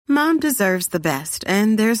Mom deserves the best,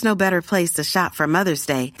 and there's no better place to shop for Mother's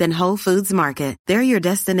Day than Whole Foods Market. They're your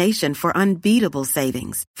destination for unbeatable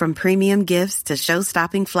savings, from premium gifts to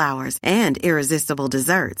show-stopping flowers and irresistible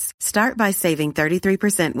desserts. Start by saving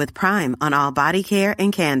 33% with Prime on all body care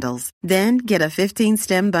and candles. Then get a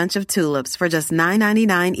 15-stem bunch of tulips for just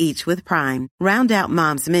 $9.99 each with Prime. Round out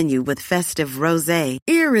Mom's menu with festive rosé,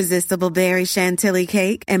 irresistible berry chantilly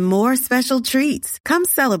cake, and more special treats. Come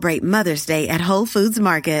celebrate Mother's Day at Whole Foods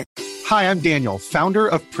Market. Hi, I'm Daniel, founder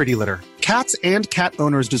of Pretty Litter. Cats and cat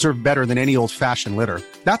owners deserve better than any old-fashioned litter.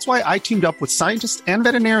 That's why I teamed up with scientists and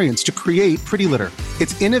veterinarians to create Pretty Litter.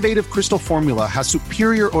 Its innovative crystal formula has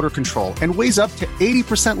superior odor control and weighs up to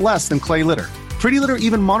 80% less than clay litter. Pretty Litter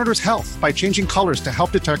even monitors health by changing colors to help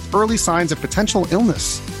detect early signs of potential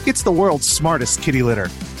illness. It's the world's smartest kitty litter.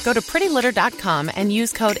 Go to prettylitter.com and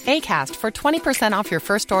use code ACAST for 20% off your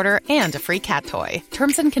first order and a free cat toy.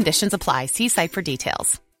 Terms and conditions apply. See site for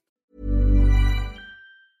details.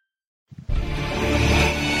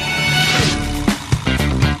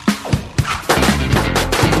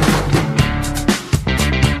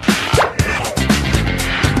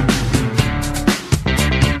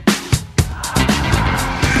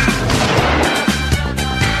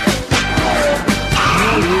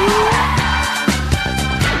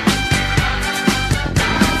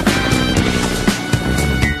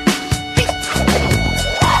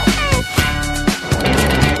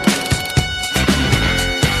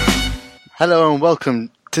 Hello and welcome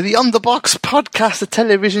to the On The Box podcast, a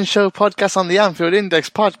television show podcast on the Anfield Index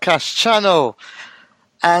podcast channel.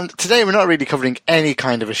 And today we're not really covering any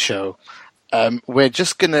kind of a show. We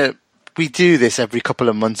do this every couple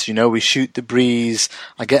of months, you know, we shoot the breeze,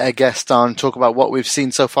 I get a guest on, talk about what we've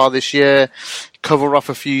seen so far this year, cover off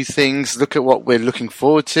a few things, look at what we're looking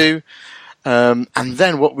forward to. And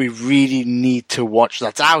then what we really need to watch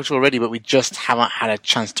that's out already, but we just haven't had a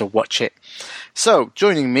chance to watch it. So,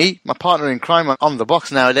 joining me, my partner in crime on The Box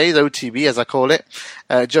nowadays, OTB as I call it,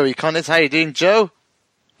 Joey Connors. How you doing, Joe?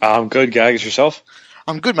 I'm good, Gags. Yourself?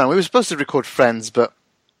 I'm good, man. We were supposed to record Friends, but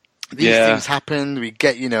these things happened. We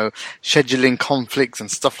get, scheduling conflicts and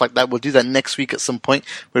stuff like that. We'll do that next week at some point.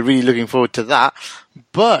 We're really looking forward to that.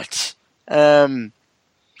 But,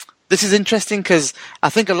 this is interesting because I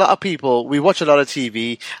think a lot of people, we watch a lot of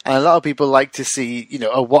TV, and a lot of people like to see,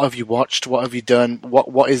 what have you watched? What have you done?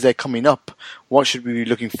 What is there coming up? What should we be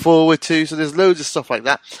looking forward to? So there's loads of stuff like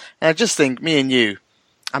that. And I just think, me and you,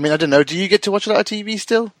 I don't know, do you get to watch a lot of TV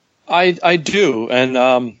still? I do,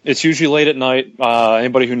 and it's usually late at night.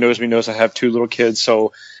 Anybody who knows me knows I have 2 little kids,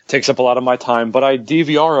 so it takes up a lot of my time. But I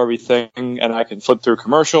DVR everything, and I can flip through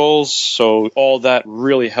commercials, so all that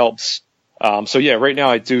really helps. Right now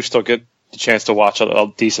I do still get the chance to watch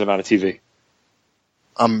a decent amount of TV.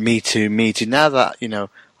 Me too. Now that,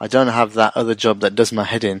 I don't have that other job that does my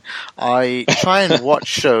head in, I try and watch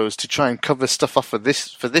shows to try and cover stuff off for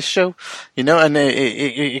this show, and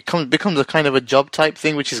it becomes a kind of a job type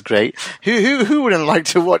thing, which is great. Who wouldn't like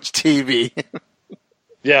to watch TV?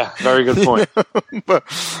 Yeah, very good point. But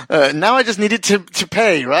now I just need it to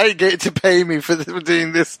pay, right? Get it to pay me for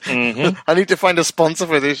doing this. Mm-hmm. I need to find a sponsor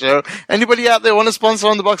for this show. Anybody out there want a sponsor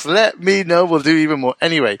on The Box? Let me know. We'll do even more.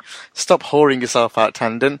 Anyway, stop whoring yourself out,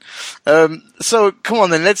 Tandon. So come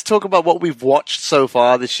on then. Let's talk about what we've watched so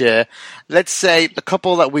far this year. Let's say a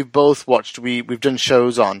couple that we've both watched. We've done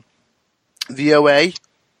shows on. The OA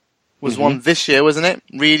was one this year, wasn't it?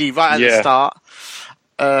 Really, right at the start.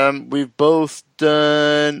 We've both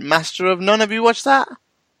done Master of None. Have you watched that?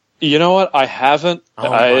 You know what? I haven't.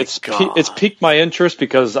 God. It's piqued my interest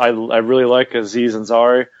because I really like Aziz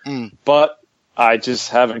Ansari, but I just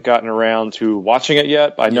haven't gotten around to watching it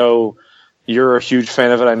yet. I know you're a huge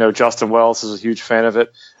fan of it. I know Justin Wells is a huge fan of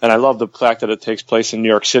it, and I love the fact that it takes place in New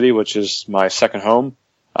York City, which is my second home.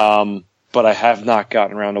 But I have not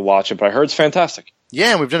gotten around to watch it, but I heard it's fantastic.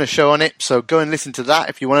 Yeah, and we've done a show on it, so go and listen to that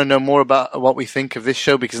if you want to know more about what we think of this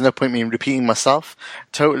show, because there's no point me repeating myself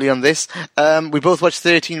totally on this. We both watched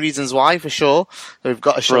 13 Reasons Why, for sure. So we've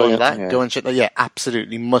got a show on that. Yeah. Go and check that. Yeah,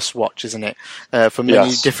 absolutely must watch, isn't it? For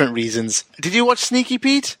many different reasons. Did you watch Sneaky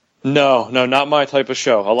Pete? No, not my type of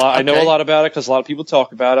show. I know a lot about it because a lot of people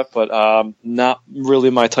talk about it, but not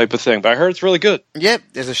really my type of thing. But I heard it's really good. Yep,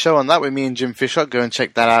 there's a show on that with me and Jim Fisher. Go and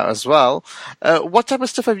check that out as well. What type of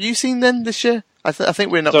stuff have you seen then this year? I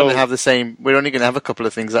think we're not going to have the same. We're only going to have a couple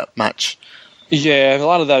of things that match. Yeah, a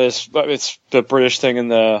lot of that it's the British thing,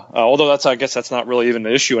 and although I guess that's not really even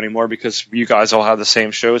an issue anymore because you guys all have the same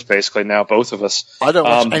shows basically now, both of us. I don't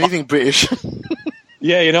watch anything British.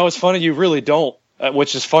 Yeah, it's funny. You really don't,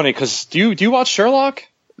 which is funny because do you watch Sherlock?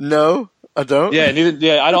 No, I don't.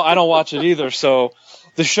 Yeah, I don't watch it either. So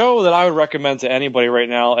the show that I would recommend to anybody right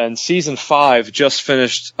now, and season 5 just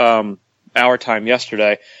finished our time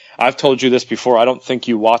yesterday. I've told you this before. I don't think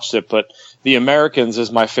you watched it, but The Americans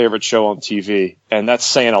is my favorite show on TV, and that's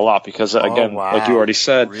saying a lot because, again, like you already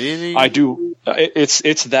said, really? I do.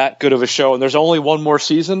 It's that good of a show, and there's only one more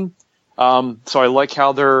season. So I like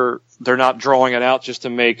how they're not drawing it out just to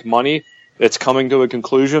make money. It's coming to a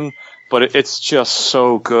conclusion, but it's just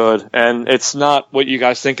so good, and it's not what you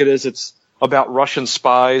guys think it is. It's about Russian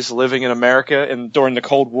spies living in America and during the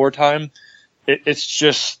Cold War time. It's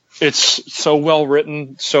so well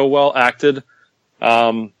written, so well acted.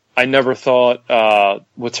 I never thought,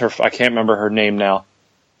 what's her, I can't remember her name now.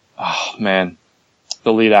 Oh man,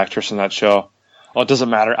 the lead actress in that show. Oh, it doesn't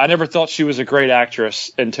matter. I never thought she was a great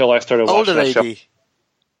actress until I started watching that show.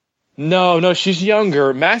 No, she's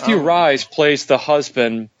younger. Matthew Rhys plays the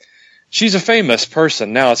husband. She's a famous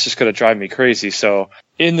person. Now it's just going to drive me crazy. So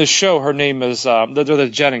in the show, her name is, they're the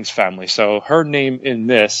Jennings family. So her name in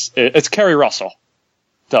this, it's Kerry Russell.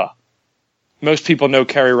 Duh. Most people know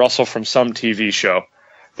Kerry Russell from some TV show,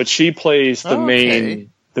 but she plays the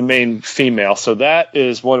main female. So that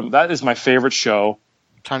is my favorite show.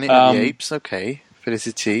 Planet of the Apes, okay.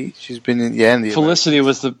 Felicity, she's been in the Felicity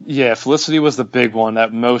was the big one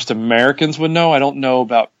that most Americans would know. I don't know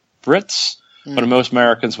about Brits, but most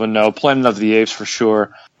Americans would know. Planet of the Apes for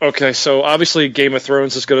sure. Okay, so obviously Game of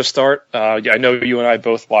Thrones is going to start. I know you and I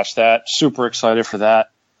both watched that. Super excited for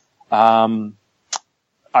that.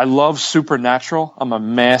 I love Supernatural. I'm a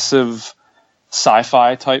massive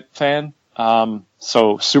sci-fi type fan.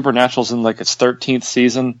 So Supernatural's in like its 13th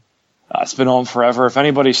season. It's been on forever. If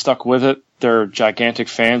anybody's stuck with it, they're gigantic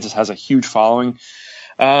fans. It has a huge following.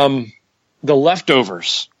 The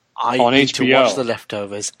Leftovers on HBO. I need to watch The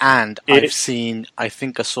Leftovers, and I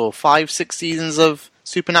think I saw 5-6 seasons of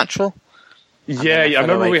Supernatural. Yeah, I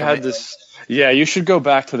remember we had this. Yeah, you should go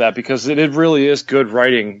back to that because it really is good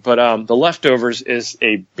writing. But The Leftovers is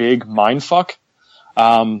a big mindfuck.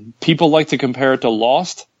 People like to compare it to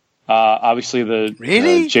Lost. Obviously,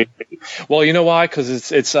 well, you know why?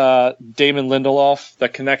 Because it's Damon Lindelof. The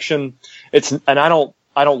connection. And I don't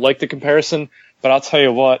like the comparison, but I'll tell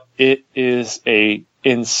you what, it is a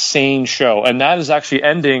insane show, and that is actually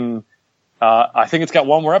ending. I think it's got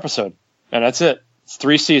one more episode, and that's it. It's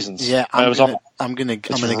 3 seasons. Yeah, I'm gonna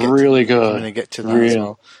get really good. I'm gonna get to that as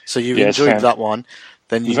well. So you enjoyed that one,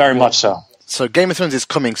 then you very much so. So Game of Thrones is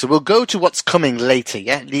coming, so we'll go to what's coming later,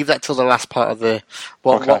 yeah? Leave that till the last part of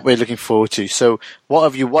what we're looking forward to. So what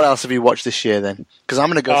else have you watched this year then? Because I'm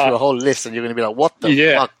going to go through a whole list and you're going to be like, what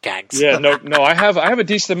the fuck, Gags? Yeah, no, I have a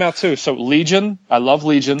decent amount too. So Legion, I love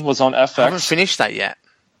Legion, was on FX. I haven't finished that yet.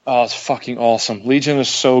 Oh, it's fucking awesome. Legion is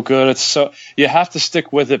so good. You have to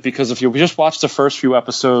stick with it because if you just watch the first few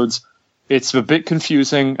episodes, it's a bit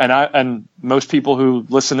confusing, and most people who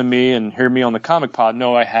listen to me and hear me on the Comic Pod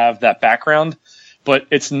know I have that background, but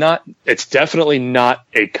it's definitely not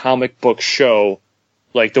a comic book show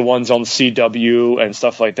like the ones on CW and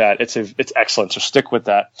stuff like that. It's excellent, so stick with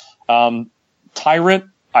that. Tyrant,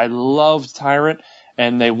 I loved Tyrant,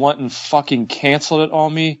 and they went and fucking canceled it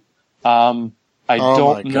on me. I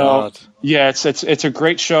don't know. God. Yeah, it's a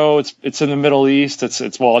great show. It's in the Middle East. It's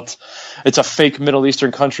a fake Middle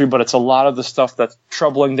Eastern country, but it's a lot of the stuff that's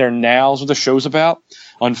troubling there now is what the show's about.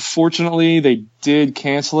 Unfortunately, they did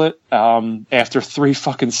cancel it after 3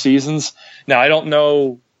 fucking seasons. Now I don't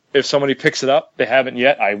know if somebody picks it up. They haven't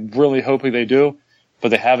yet. I'm really hoping they do, but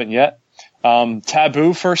they haven't yet.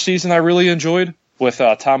 Taboo first season I really enjoyed with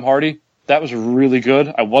Tom Hardy. That was really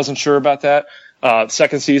good. I wasn't sure about that.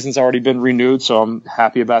 Second season's already been renewed, so I'm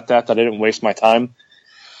happy about that I didn't waste my time.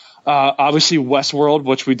 Obviously, Westworld,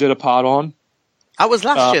 which we did a pod on. That was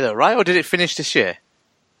last year, though, right? Or did it finish this year?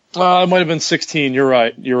 It might have been 16. You're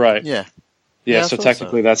right. Yeah, so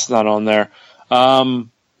technically that's not on there.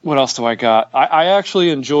 What else do I got? I actually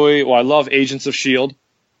enjoy, I love Agents of S.H.I.E.L.D.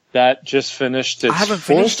 That just finished its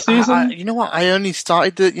 4th season. You know what? I only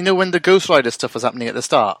started when the Ghost Rider stuff was happening at the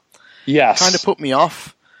start. Yes. Kind of put me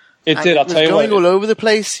off. It did, I'll tell you what. It was going all over the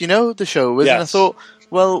place, the show was. Yes. And I thought,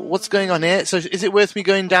 well, what's going on here? So is it worth me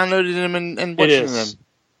going downloading them and watching them?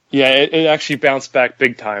 Yeah, it actually bounced back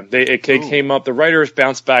big time. It came up, the writers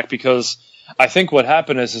bounced back because I think what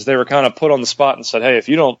happened is they were kind of put on the spot and said, hey, if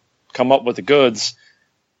you don't come up with the goods,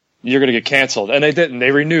 you're going to get canceled. And they didn't.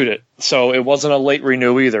 They renewed it. So it wasn't a late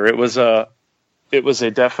renew either. It was a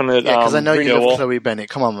definite because I know renewal. You love Chloe Bennett.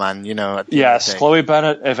 Come on, man. Yes, Chloe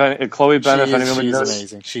Bennett. If anyone knows,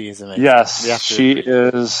 amazing. She is amazing. Yes, she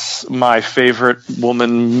is my favorite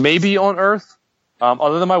woman, maybe on earth.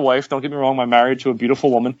 Other than my wife, don't get me wrong. I'm married to a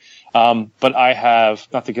beautiful woman. But I have,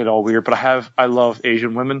 not to get all weird, but I love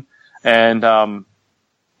Asian women, and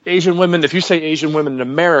Asian women, if you say Asian women in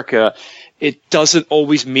America, it doesn't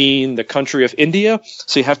always mean the country of India.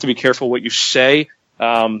 So you have to be careful what you say.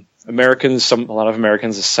 Americans, a lot of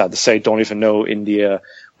Americans, it's sad to say, don't even know India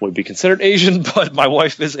would be considered Asian, but my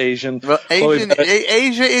wife is Asian. Well,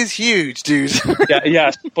 Asia is huge, dude.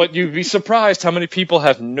 Yes, but you'd be surprised how many people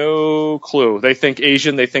have no clue. They think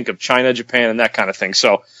Asian, they think of China, Japan, and that kind of thing.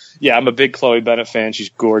 So, yeah, I'm a big Chloe Bennett fan. She's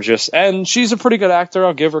gorgeous, and she's a pretty good actor.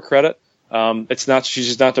 I'll give her credit. She's not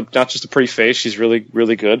just a pretty face. She's really,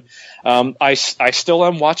 really good. I still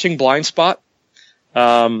am watching Blind Spot.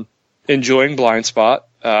 Enjoying Blind Spot.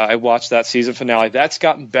 I watched that season finale. That's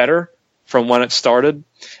gotten better from when it started.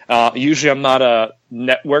 Usually I'm not a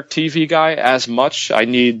network TV guy as much. I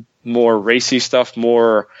need more racy stuff,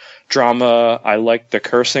 more drama. I like the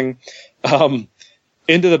cursing.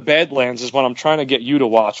 Into the Badlands is what I'm trying to get you to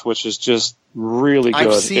watch, which is just really good.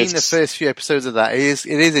 I've seen the first few episodes of that. It is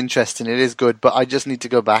interesting. It is good, but I just need to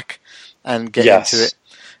go back and get into it.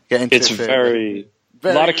 It's very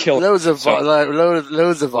a lot of killing. Loads of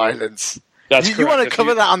violence. You want to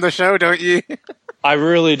cover that on the show, don't you? I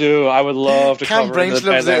really do. I would love to cover it. Cam Branch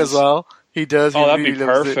loves it as well. He does. Oh, that'd be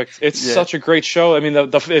perfect. It's such a great show. I mean,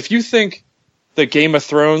 if you think the Game of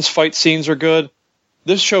Thrones fight scenes are good,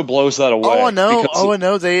 this show blows that away. Oh, I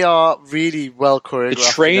know. They are really well choreographed.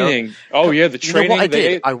 The training. You know? The training. You know what I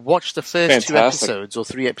did? I watched the first 2 episodes or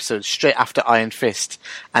 3 episodes straight after Iron Fist,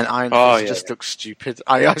 and Iron Fist just looks stupid.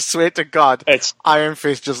 I swear to God, Iron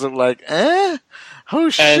Fist just looked like, oh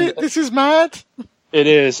shit, this is mad. It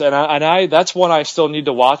is, and I that's one I still need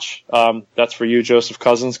to watch. That's for you, Joseph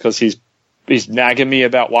Cousins, because he's nagging me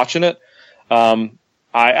about watching it.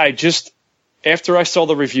 I just, after I saw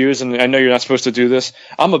the reviews, and I know you're not supposed to do this,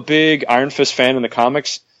 I'm a big Iron Fist fan in the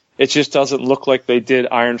comics. It just doesn't look like they did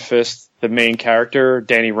Iron Fist, the main character,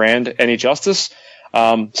 Danny Rand, any justice.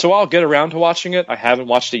 So I'll get around to watching it. I haven't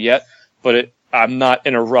watched it yet, but I'm not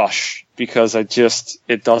in a rush because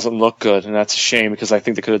it doesn't look good, and that's a shame because I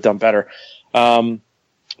think they could have done better.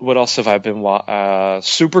 What else have I been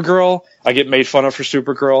Supergirl. I get made fun of for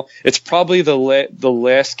Supergirl. It's probably the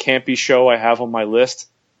last campy show I have on my list,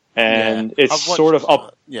 and it's sort of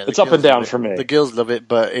up. It's up and down for me. The girls love it,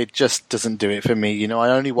 but it just doesn't do it for me. You know, I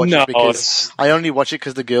only watch it because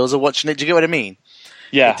the girls are watching it. Do you get what I mean?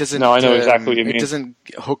 Yeah. I know exactly what you mean. It doesn't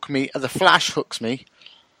hook me. The Flash hooks me.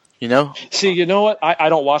 You know. See, you know what? I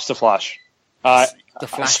don't watch the Flash. The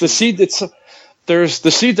Flash. There's the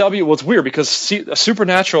CW. Well, it's weird because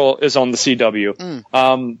Supernatural is on the CW.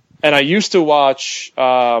 And I used to watch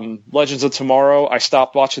Legends of Tomorrow. I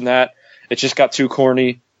stopped watching that. It just got too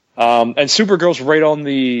corny. And Supergirl's right on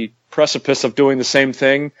the precipice of doing the same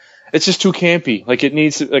thing. It's just too campy. Like, it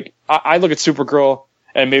needs to, like, I look at Supergirl,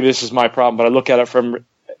 and maybe this is my problem, but I look at it from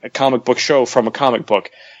a comic book show from a comic book.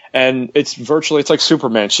 And it's like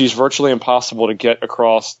Superman. She's virtually impossible to get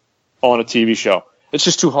across on a TV show. It's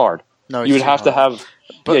just too hard. No, you would have to have,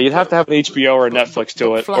 you'd have to have an HBO or a Netflix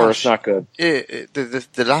to it, Flash, or it's not good.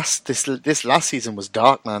 This last season was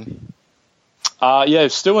dark, man.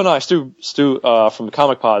 Stu and I, Stu from the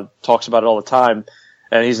Comic Pod talks about it all the time,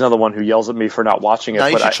 and he's another one who yells at me for not watching it. No,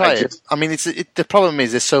 you should try it. I mean, the problem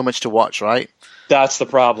is there's so much to watch, right? That's the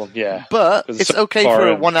problem, yeah. But it's okay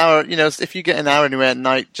for 1 hour. You know, if you get an hour anywhere at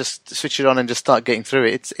night, just switch it on and just start getting through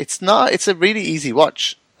it. It's a really easy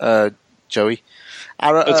watch, Joey.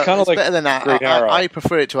 Arrow, it's kind of like better than Arrow. I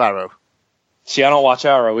prefer it to Arrow. See, I don't watch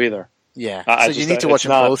Arrow either. Yeah, so you need to watch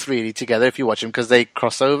them both really together if you watch them because they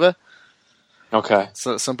cross over. Okay.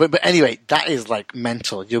 But anyway, that is like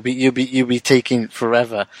mental. You'll be taking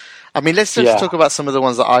forever. I mean, let's just talk about some of the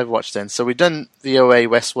ones that I've watched then. So we've done VOA,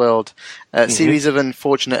 Westworld, series of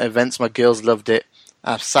unfortunate events. My girls loved it.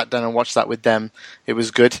 I sat down and watched that with them. It was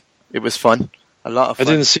good. It was fun. A lot of fun. I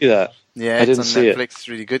didn't see that. Yeah, it's on Netflix. It's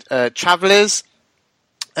really good. Travelers.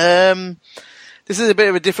 This is a bit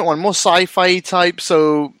of a different one, more sci-fi type.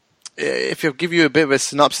 So, if I'll give you a bit of a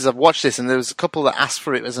synopsis, I've watched this, and there was a couple that asked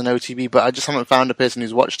for it as an OTB, but I just haven't found a person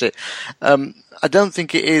who's watched it. I don't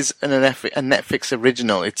think it is a Netflix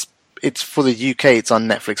original. It's for the UK. It's on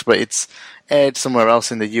Netflix, but it's aired somewhere else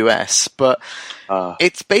in the US. But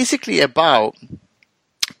it's basically about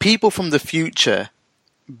people from the future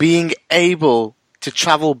being able to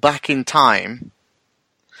travel back in time.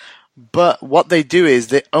 But what they do is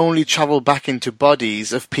they only travel back into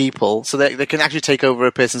bodies of people, so they can actually take over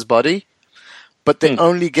a person's body, but they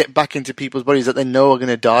only get back into people's bodies that they know are going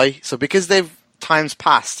to die. So because time's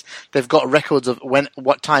passed, they've got records of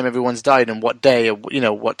what time everyone's died and what day, or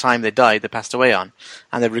what time they died, they passed away on,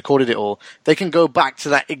 and they've recorded it all. They can go back to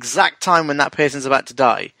that exact time when that person's about to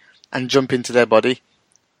die and jump into their body.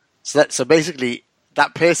 So basically,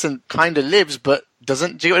 that person kind of lives but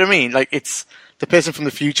doesn't. Do you get what I mean? Like, it's the person from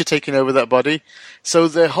the future taking over that body. So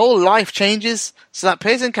the whole life changes. So that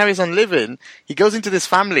person carries on living. He goes into this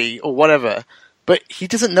family or whatever, but he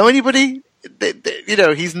doesn't know anybody. You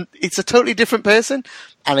know, it's a totally different person,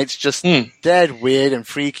 and it's just dead weird and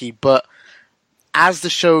freaky. But as the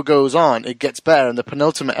show goes on, it gets better, and the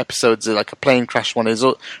penultimate episodes are like a plane crash one. I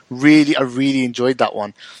really enjoyed that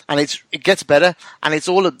one, and it gets better, and it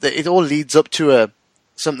all leads up to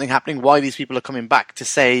something happening. Why these people are coming back to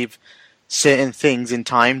save certain things in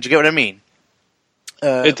time. Do you get what I mean?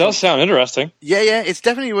 It does sound interesting. Yeah, it's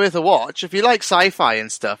definitely worth a watch. If you like sci-fi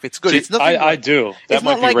and stuff, it's good. See, It's nothing. I do. That It's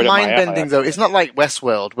might not be like right up my mind-bending, alley. though. It's not like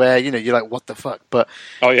Westworld, where, you know, you're like, what the fuck? But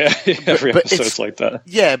Oh, yeah. Every but episode's it's- like that.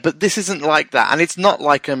 yeah, but this isn't like that. And it's not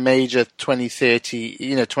like a major 20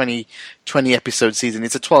 episode season.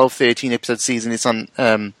 It's a 12, 13 episode season. It's on,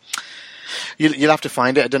 you'll have to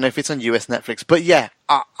find it. I don't know if it's on US Netflix. But yeah,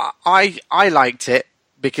 I liked it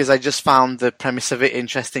because I just found the premise of it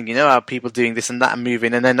interesting. You know, how people doing this and that and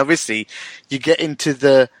moving. And then obviously you get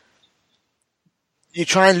into you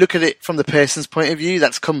try and look at it from the person's point of view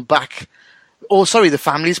that's come back. Or sorry, the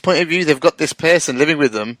family's point of view. They've got this person living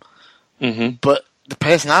with them, but the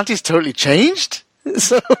personality's totally changed.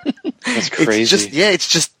 So That's crazy. it's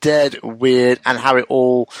just dead weird, and how it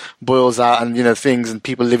all boils out, and, you know, things and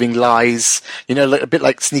people living lies. You know, like, a bit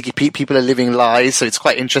like Sneaky Pete. People are living lies, so it's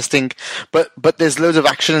quite interesting. But there's loads of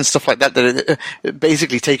action and stuff like that are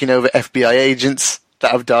basically taking over FBI agents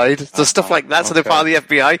that have died. So stuff like that. So they're part of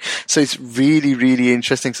the FBI. So it's really, really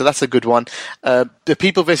interesting. So that's a good one. The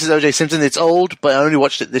People versus O.J. Simpson. It's old, but I only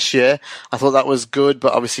watched it this year. I thought that was good,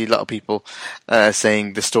 but obviously a lot of people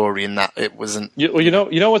saying the story and that it wasn't. You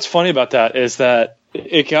know what's funny about that is that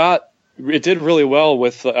it did really well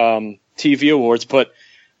with TV awards, but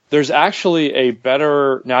there's actually a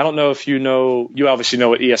better. Now I don't know if you obviously know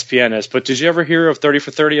what ESPN is, but did you ever hear of 30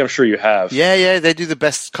 for 30? I'm sure you have. Yeah, they do the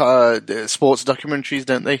best sports documentaries,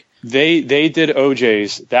 don't they? They did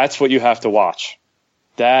OJ's. That's what you have to watch.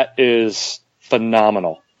 That is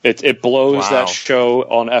phenomenal. It blows that show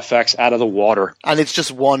on FX out of the water. And it's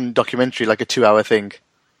just one documentary, like a 2-hour thing.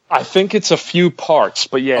 I think it's a few parts,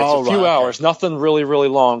 but yeah, it's a few hours. Nothing really, really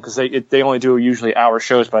long because they only do usually hour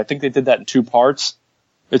shows. But I think they did that in 2 parts.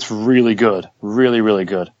 It's really good. Really, really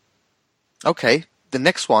good. Okay. The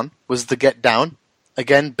next one was The Get Down.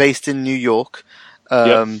 Again, based in New York.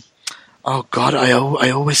 Yep. Oh God, I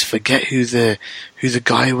always forget who the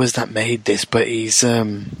guy was that made this, but he's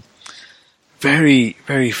very,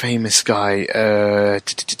 very famous guy.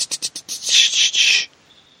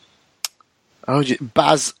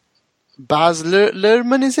 Baz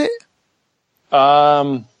Luhrmann, is it?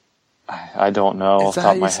 I don't know off the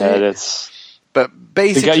top of my head. But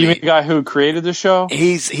basically, you mean the guy who created the show?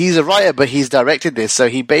 He's a writer, but he's directed this. So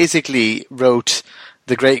he basically wrote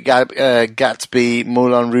The Great Gatsby,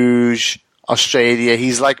 Moulin Rouge, Australia.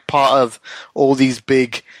 He's like part of all these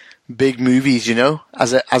big movies, you know,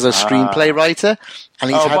 as a screenplay writer.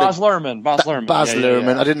 And he's Baz Luhrmann. Baz Luhrmann.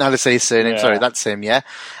 Yeah. I didn't know how to say his surname. Yeah. Sorry, that's him. Yeah,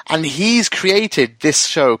 and he's created this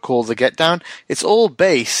show called The Get Down. It's all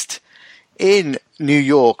based in New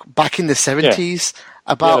York back in the 70s.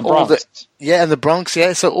 About all the and the Bronx,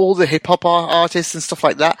 so all the hip hop artists and stuff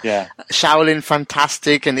like that. Yeah, Shaolin,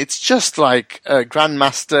 fantastic, and it's just like a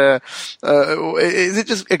Grandmaster. Is it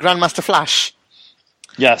just a Grandmaster Flash?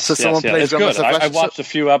 Yes, so someone plays it's good. Grandmaster Flash. I watched a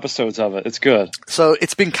few episodes of it. It's good. So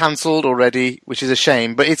it's been cancelled already, which is a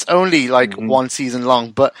shame. But it's only like one season long.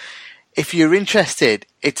 But if you're interested,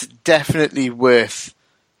 it's definitely worth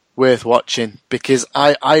watching, because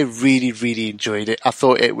I really, really enjoyed it. I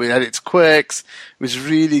thought it had its quirks. It was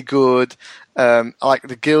really good. Like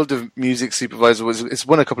the Guild of Music Supervisors it's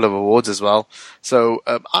won a couple of awards as well. So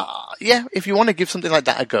if you want to give something like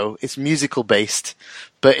that a go, it's musical based,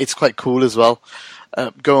 but it's quite cool as well.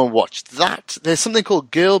 Go and watch that. There's something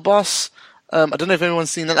called Girl Boss. I don't know if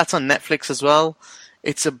anyone's seen that. That's on Netflix as well.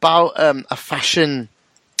 It's about a fashion.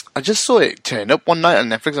 I just saw it turn up one night on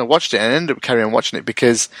Netflix and I watched it, and I ended up carrying on watching it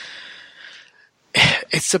because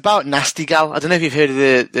it's about Nasty Gal. I don't know if you've heard of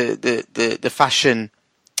the fashion.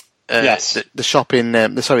 Yes. The shop in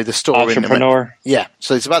the store Entrepreneur.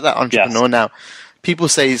 So it's about that entrepreneur. Yes. Now, people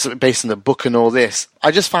say it's based on the book and all this.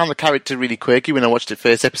 I just found the character really quirky when I watched the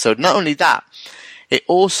first episode. Not only that, it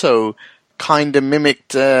also kind of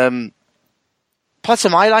mimicked parts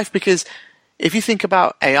of my life, because if you think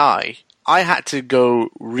about AI, I had to go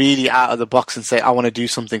really out of the box and say, I want to do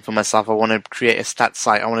something for myself. I want to create a stat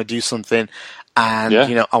site. I want to do something, and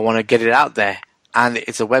I want to get it out there. and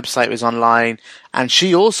it's a website, it was online, and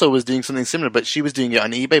she also was doing something similar, but she was doing it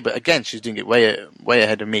on eBay. But again, she's doing it way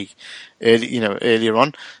ahead of me, earlier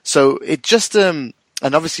on. So it just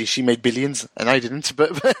and obviously she made billions and I didn't,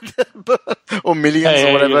 but or millions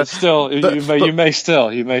or whatever. You may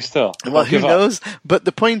still. Well, who knows? But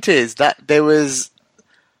the point is that there was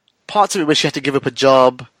parts of it where she had to give up a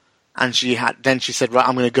job. And she said, right,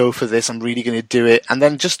 I'm going to go for this. I'm really going to do it. And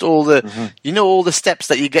then just all the, all the steps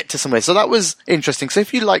that you get to somewhere. So that was interesting. So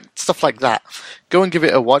if you like stuff like that, go and give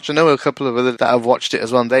it a watch. I know a couple of others that have watched it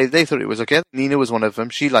as well. And they thought it was okay. Nina was one of them.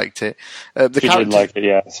 She liked it. She did like it,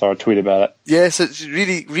 yeah. I saw a tweet about it. Yeah, so it's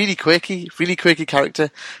really, really quirky character.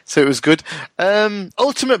 So it was good.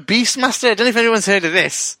 Ultimate Beastmaster. I don't know if anyone's heard of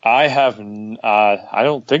this. I have. I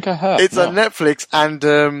don't think I have. It's on Netflix,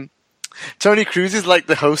 and Tony Crews is like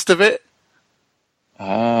the host of it.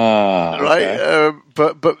 Ah, right. Okay.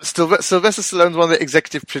 But Sylvester Stallone's one of the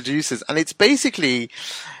executive producers, and it's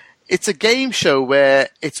a game show where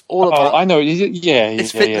it's all about. Oh, I know. Yeah,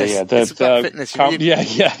 it's fitness. Yeah. It's about fitness.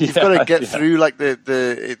 You've got to get through like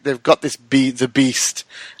they've got the beast,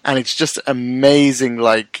 and it's just amazing.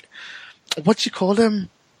 Like, what do you call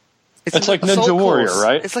them? It's like Ninja Warrior,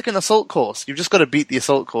 right? It's like an assault course. You've just got to beat the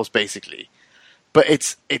assault course, basically. But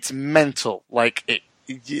it's mental. Like it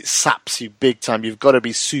saps you big time. You've got to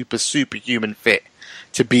be super, super human fit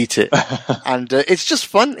to beat it. And it's just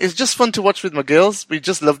fun. It's just fun to watch with my girls. We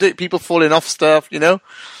just loved it. People falling off stuff, Not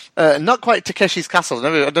quite Takeshi's Castle.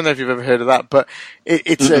 I don't know if you've ever heard of that, but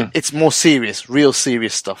it's more serious, real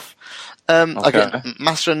serious stuff. Again,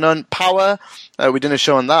 Master and None, Power. We did a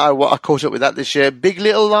show on that. I caught up with that this year. Big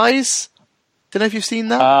Little Lies. Don't know if you've seen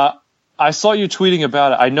that. I saw you tweeting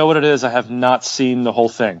about it. I know what it is. I have not seen the whole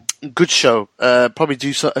thing. Good show. Probably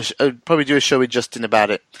do a show with Justin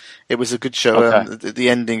about it. It was a good show. Okay.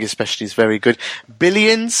 The ending especially is very good.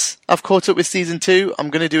 Billions. I've caught up with season 2.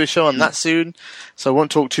 I'm going to do a show on that soon, so I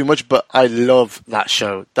won't talk too much. But I love that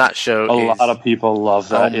show. That show. A lot of people love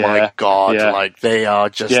that. Oh my god! Yeah. Like they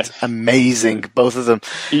are just amazing. Both of them.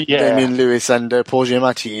 Yeah. Damian Lewis and Paul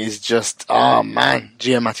Giamatti is just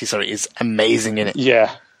Giamatti is amazing in it.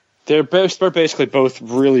 Yeah. They're basically both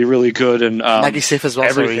really, really good, and Maggie Siff as well.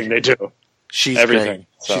 Everything they do, she's everything. Great.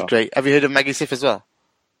 She's great. Have you heard of Maggie Siff as well?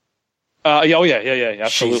 Yeah,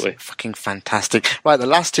 absolutely. She's fucking fantastic. Right, the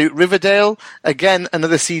last two, Riverdale, again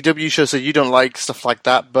another CW show. So you don't like stuff like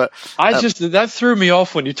that, but that threw me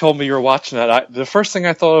off when you told me you were watching that. The first thing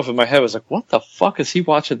I thought of in my head was like, "What the fuck is he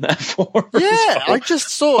watching that for?" Yeah, I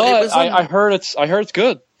just saw it. Was I heard it's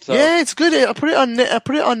good. So. Yeah, it's good. I put it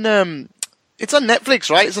on. It's on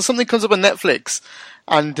Netflix, right? So something comes up on Netflix,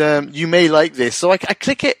 and you may like this. So I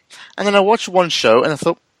click it, and then I watched one show, and I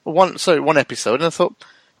thought one episode, and I thought,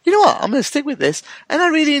 you know what? I'm going to stick with this, and I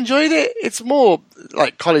really enjoyed it. It's more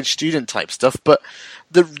like college student type stuff, but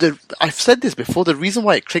I've said this before. The reason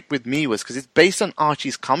why it clicked with me was because it's based on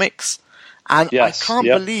Archie's comics, and I can't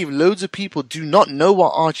believe loads of people do not know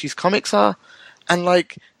what Archie's comics are, and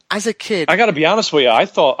like. As a kid, I got to be honest with you.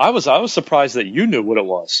 I was surprised that you knew what it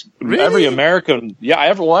was. Really? Every American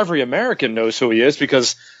knows who he is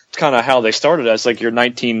because it's kind of how they started as like your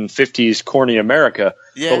 1950s corny America.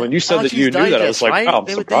 Yeah. But when you said Archie's that you knew that, I was like, right? I'm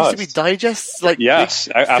surprised. They used to be digests, like yes,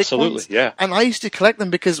 big, absolutely, ones. Yeah. And I used to collect them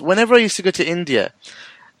because whenever I used to go to India,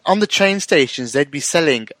 on the train stations they'd be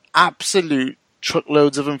selling absolute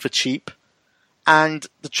truckloads of them for cheap. And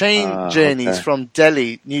the train journeys from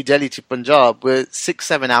New Delhi to Punjab were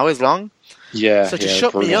 6-7 hours long. Yeah. So to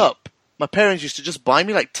shut me up, my parents used to just buy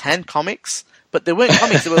me like 10 comics, but they weren't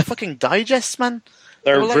comics; they were fucking digests, man.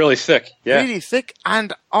 They're like, really thick. Yeah. Really thick.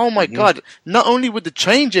 And oh my god, not only would the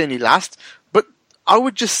train journey last, but I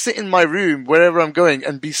would just sit in my room wherever I'm going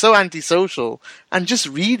and be so antisocial and just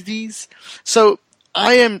read these. So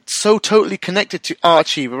I am so totally connected to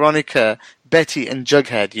Archie, Veronica, Betty, and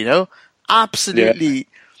Jughead. Absolutely,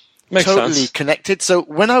 totally connected. So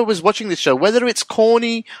when I was watching this show, whether it's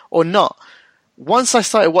corny or not, once I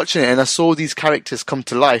started watching it and I saw these characters come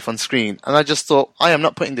to life on screen, and I just thought, I am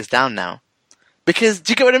not putting this down now. Because,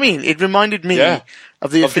 do you get what I mean? It reminded me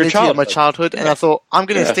of the affinity of my childhood, and I thought, I'm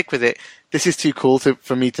going to stick with it. This is too cool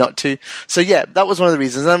for me not to. So yeah, that was one of the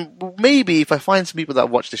reasons. And maybe if I find some people that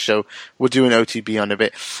watch the show, we'll do an OTB on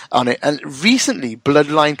it. And recently,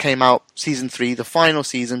 Bloodline came out, season 3, the final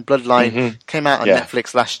season, Bloodline came out on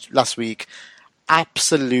Netflix last week.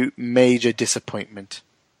 Absolute major disappointment.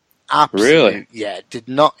 Absolute. Really? Yeah, did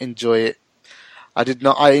not enjoy it. I did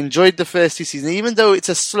not. I enjoyed the first 2 seasons, even though it's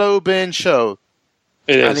a slow burn show.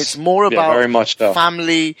 It is. And it's more about very much so.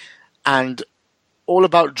 family and all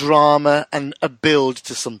about drama and a build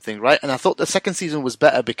to something, right? And I thought the second season was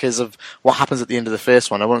better because of what happens at the end of the first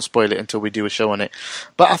one. I won't spoil it until we do a show on it.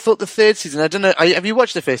 But I thought the third season, I don't know, have you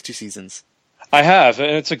watched the first 2 seasons? I have,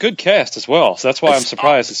 and it's a good cast as well. So that's why I'm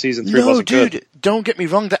surprised that season 3 wasn't good. No, dude, don't get me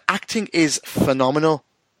wrong. The acting is phenomenal.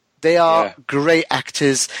 They are great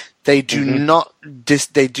actors. They do not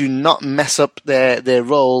mess up their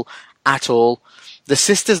role at all. The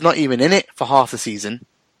sister's not even in it for half the season.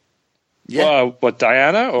 Yeah. What,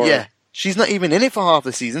 Diana? Or? Yeah. She's not even in it for half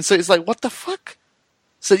the season. So it's like, what the fuck?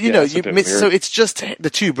 So, so it's just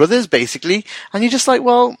the 2 brothers, basically. And you're just like,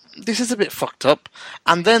 well, this is a bit fucked up.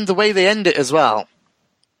 And then the way they end it as well,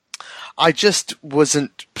 I just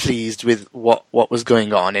wasn't pleased with what was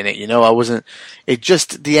going on in it.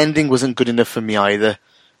 The ending wasn't good enough for me either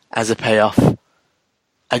as a payoff.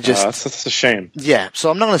 That's a shame. Yeah, so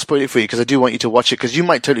I'm not going to spoil it for you because I do want you to watch it because you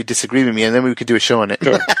might totally disagree with me and then we could do a show on it.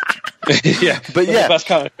 Sure. Yeah, but yeah, that's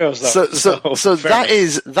kind of shows, though. So that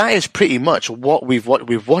is pretty much what we've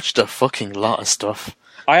watched a fucking lot of stuff.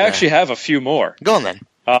 I actually have a few more. Go on then.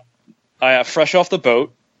 I have Fresh Off the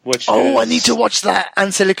Boat, which I need to watch that,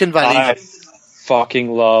 and Silicon Valley. I fucking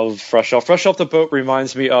love Fresh Off. Fresh Off the Boat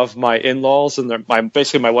reminds me of my in-laws and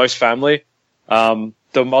basically my wife's family.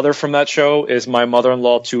 The mother from that show is my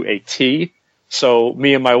mother-in-law to a T. So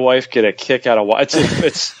me and my wife get a kick out of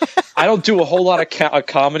it's. I don't do a whole lot of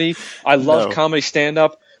comedy. I love comedy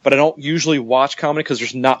stand-up, but I don't usually watch comedy because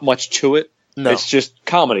there's not much to it. No. It's just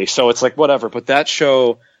comedy, so it's like whatever. But that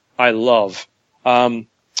show I love. Quantico,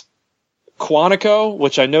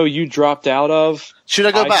 which I know you dropped out of. Should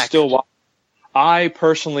I go back? I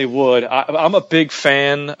personally would. I'm a big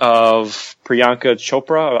fan of Priyanka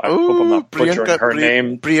Chopra. I hope I'm not butchering her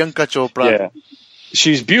name. Priyanka Chopra. Yeah.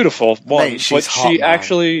 She's beautiful. Mate, she's hot, she man.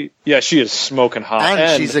 actually, she is smoking hot.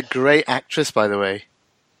 And she's a great actress, by the way.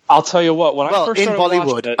 I'll tell you what, I first started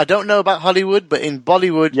Bollywood, it, I don't know about Hollywood, but in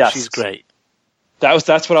Bollywood, she's great.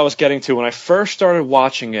 That's what I was getting to. When I first started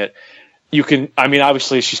watching it,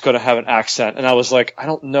 obviously she's going to have an accent. And I was like, I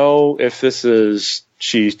don't know if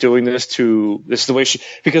she's doing this is the way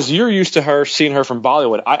because you're used to seeing her from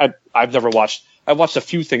Bollywood. I've never watched, I watched a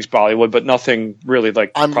few things Bollywood, but nothing really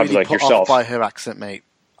like, I'm probably really like put yourself. off by her accent, mate.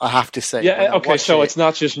 I have to say. Yeah, okay, so it's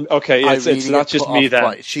not just, it's not just me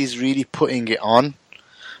that. She's really putting it on.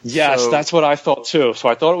 Yes, that's what I thought too. So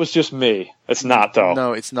I thought it was just me. It's not though.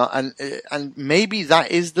 No, it's not. And maybe that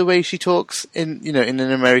is the way she talks in an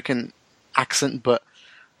American accent, but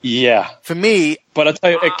yeah, for me. But I tell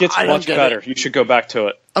you, it gets much better. You should go back to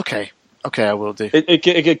it. Okay, I will do.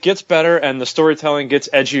 It gets better, and the storytelling gets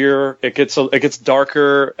edgier. It gets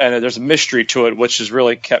darker, and there's a mystery to it, which has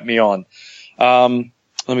really kept me on. Let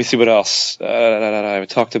me see what else. I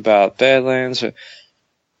talked about Badlands.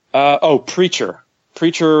 Preacher.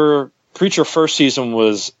 Preacher first season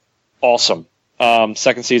was awesome.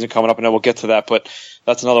 Second season coming up, and we'll get to that, but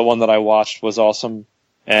that's another one that I watched was awesome.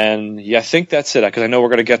 And yeah, I think that's it because I know we're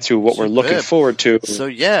going to get to what we're looking forward to. So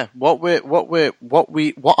yeah, what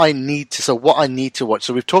I need to watch.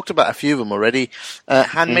 So we've talked about a few of them already.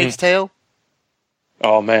 Handmaid's Tale.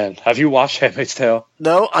 Oh man, have you watched Handmaid's Tale?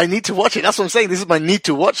 No, I need to watch it. That's what I'm saying. This is my need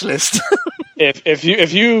to watch list. If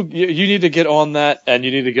you need to get on that, and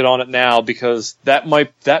you need to get on it now because that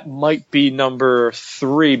might be number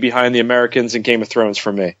 3 behind The Americans and Game of Thrones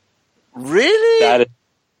for me. Really? That is,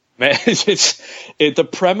 man, the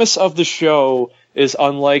premise of the show is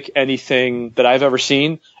unlike anything that I've ever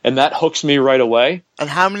seen, and that hooks me right away. And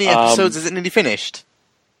how many episodes is it nearly finished?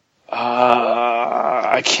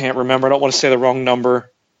 I can't remember. I don't want to say the wrong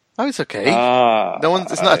number. Oh, it's okay.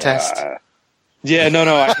 It's not a test. Yeah, no.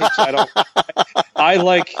 I don't. I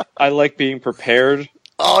like being prepared.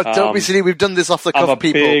 Oh, don't be silly. We've done this off the cuff,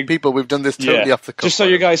 people. We've done this totally off the cuff. Just so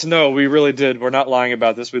you guys know, we really did. We're not lying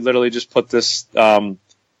about this. We literally just put this. We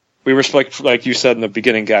were like you said in the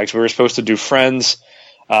beginning, Gags. We were supposed to do Friends.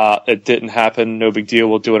 It didn't happen. No big deal.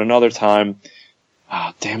 We'll do it another time.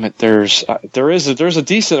 Damn it! There's a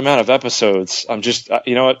decent amount of episodes. I'm just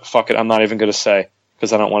you know what? Fuck it. I'm not even going to say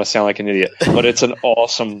because I don't want to sound like an idiot. But it's an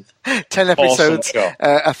awesome 10 episodes. Awesome show.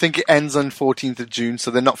 I think it ends on 14th of June, so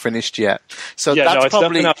they're not finished yet. So yeah, that's it's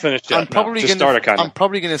definitely not finished yet. I'm probably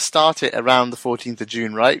going to start it around the 14th of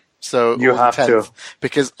June, right? So you have 10th, to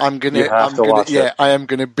because I am going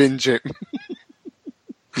to binge it.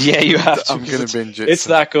 Yeah, you have to. I'm going to binge it. It's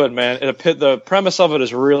that good, man. The premise of it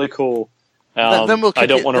is really cool. Then we'll I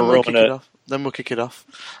don't want to ruin it. Then we'll kick it off.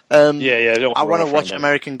 I want to watch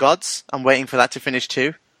American Gods. I'm waiting for that to finish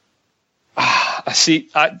too. See,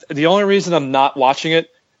 the only reason I'm not watching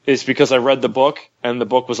it is because I read the book and the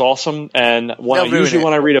book was awesome. And when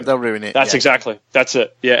I read it, they'll ruin it. That's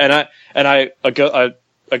it. Yeah.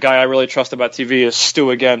 A guy I really trust about TV is Stu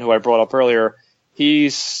again, who I brought up earlier.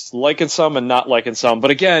 He's liking some and not liking some,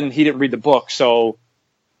 but again, he didn't read the book, so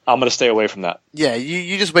I'm going to stay away from that. Yeah,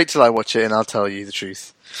 you just wait till I watch it and I'll tell you the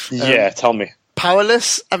truth. Yeah, tell me.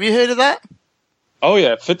 Powerless, have you heard of that? Oh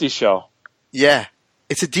yeah, 50 Show. Yeah.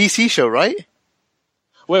 It's a DC show, right?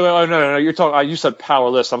 Wait, no, you're talking, you said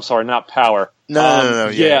Powerless, I'm sorry, not Power. No.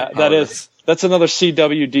 Yeah, that's another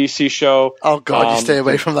CW DC show. Oh god, you stay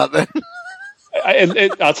away from that then.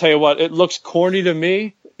 I'll tell you what, it looks corny to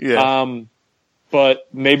me. Yeah. But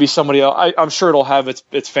maybe somebody else. I'm sure it'll have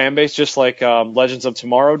its fan base, just like Legends of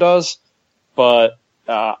Tomorrow does. But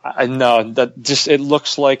I know that just it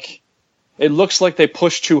looks like they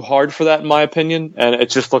pushed too hard for that, in my opinion, and it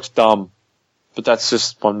just looks dumb. But that's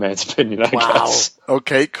just one man's opinion, I guess.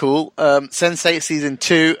 Okay, cool. Sense8 Season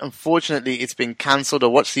 2, unfortunately, it's been cancelled. I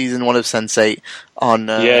watched Season 1 of Sense8 on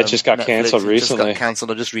it just got Netflix. cancelled recently. It just got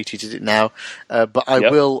cancelled. I just retweeted it now. But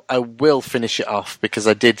I will finish it off because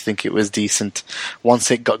I did think it was decent. Once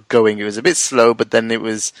it got going, it was a bit slow, but then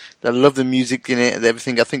I love the music in it and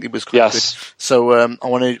everything. I think it was quite good. So I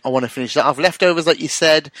want to finish that off. Leftovers, like you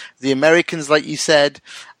said. The Americans, like you said.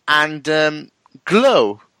 And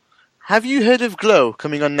Glow. Have you heard of Glow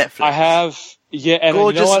coming on Netflix? I have, yeah. And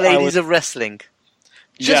Gorgeous you know what? Ladies of Wrestling.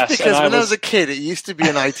 Just because when I was a kid, it used to be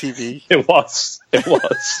on ITV. It was.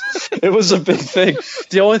 It was a big thing.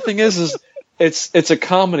 The only thing is it's a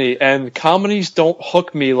comedy, and comedies don't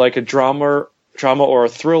hook me like a drama or a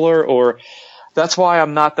thriller, or that's why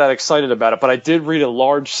I'm not that excited about it. But I did read a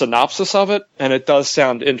large synopsis of it, and it does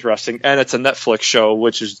sound interesting. And it's a Netflix show,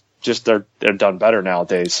 which is just they're done better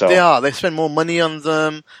nowadays. So they are. They spend more money on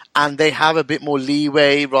them, and they have a bit more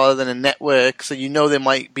leeway rather than a network. So they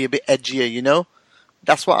might be a bit edgier.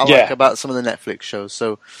 That's what I like about some of the Netflix shows.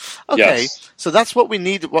 So, okay, so that's what we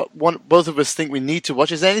need. Both of us think we need to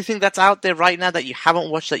watch. Is there anything that's out there right now that you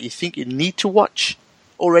haven't watched that you think you need to watch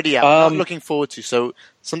already out? Not looking forward to. So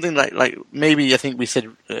something like maybe I think we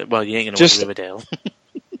said. Well, you ain't gonna watch Riverdale.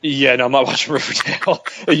 Yeah, no, I'm not watching Riverdale.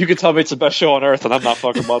 You can tell me it's the best show on earth, and I'm not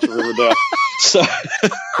fucking watching Riverdale. So,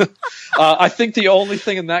 I think the only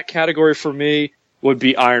thing in that category for me would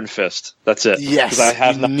be Iron Fist. That's it. Yes, because I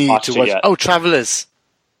have not watched it yet. Oh, Travelers.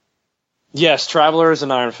 Yes, Travelers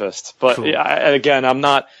and Iron Fist. But cool. Again, I'm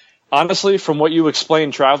not. Honestly, from what you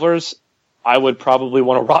explained, Travelers, I would probably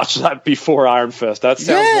want to watch that before Iron Fist. That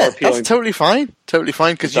sounds more appealing. That's totally fine. Totally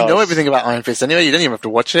fine, because you know everything about Iron Fist anyway. You don't even have to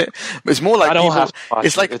watch it. But it's more like I don't have to watch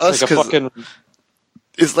it's like it. us, because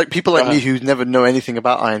it's like people like me who never know anything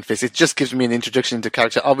about Iron Fist. It just gives me an introduction into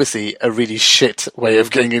character. Obviously, a really shit way of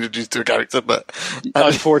getting introduced to a character, but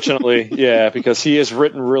unfortunately, yeah, because he is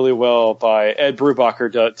written really well by Ed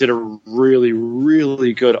Brubaker. Did a really,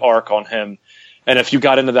 really good arc on him. And if you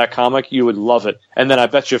got into that comic, you would love it. And then I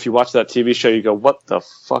bet you if you watch that TV show, you go, what the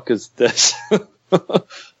fuck is this?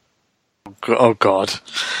 Oh, God.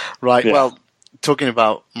 Right, well, talking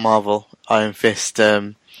about Marvel, Iron Fist,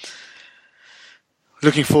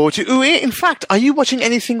 looking forward to... Ooh, in fact, are you watching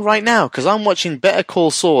anything right now? Because I'm watching Better Call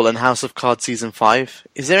Saul and House of Cards Season 5.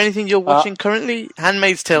 Is there anything you're watching currently?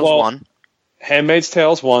 Handmaid's Tale's 1. Handmaid's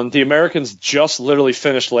Tale's 1. The Americans just literally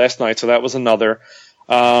finished last night, so that was another.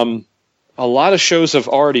 A lot of shows have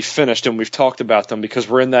already finished, and we've talked about them because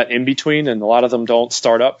we're in that in-between, and a lot of them don't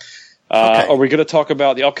start up. Are we going to talk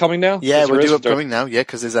about the upcoming now? Yeah, we'll do upcoming now,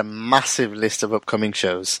 because there's a massive list of upcoming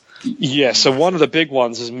shows. Yeah, so one of the big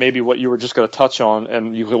ones is maybe what you were just going to touch on,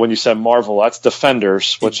 and when you said Marvel, that's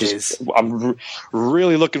Defenders, which is I'm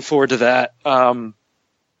really looking forward to that,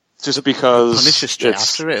 just because... Punisher straight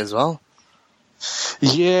after it as well.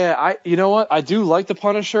 Yeah, you know what? I do like the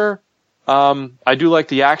Punisher. I do like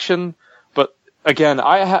the action. Again,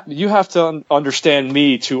 you have to understand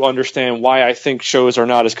me to understand why I think shows are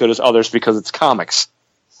not as good as others, because it's comics.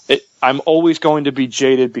 I'm always going to be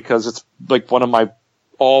jaded because it's like one of my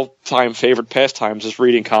all-time favorite pastimes is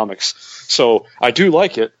reading comics. So I do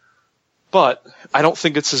like it, but I don't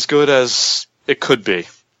think it's as good as it could be.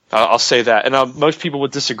 I'll say that. And most people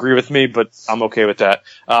would disagree with me, but I'm okay with that.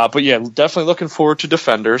 But yeah, definitely looking forward to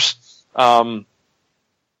Defenders. There's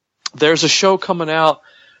a show coming out.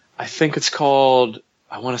 I think it's called,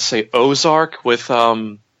 I want to say Ozark with, it's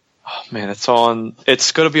going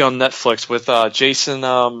to be on Netflix with, Jason,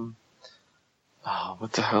 what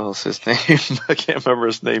the hell is his name? I can't remember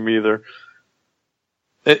his name either.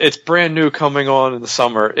 It's brand new, coming on in the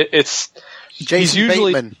summer. Jason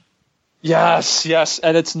Bateman. Yes.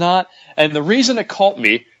 And it's not, and the reason it caught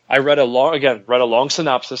me, I read a long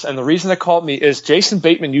synopsis, and the reason they called me is Jason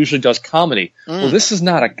Bateman usually does comedy. Well, this is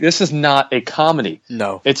not a comedy.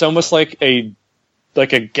 No, it's almost like a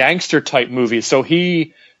gangster type movie. So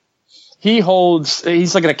he's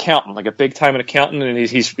like an accountant, like a big time accountant, and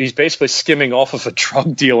he's basically skimming off of a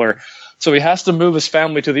drug dealer. So he has to move his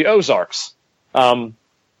family to the Ozarks,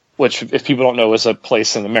 which, if people don't know, is a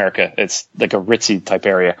place in America. It's like a ritzy type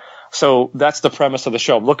area. So that's the premise of the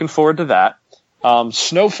show. I'm looking forward to that.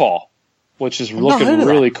 Snowfall, which is looking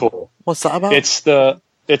really cool. What's that about? It's on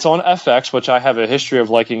FX, which I have a history of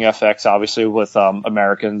liking FX, obviously, with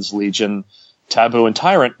Americans, Legion, Taboo, and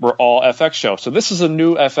Tyrant were all FX shows. So this is a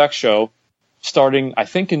new FX show starting, I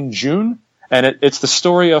think, in June, and it's the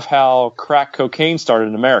story of how crack cocaine started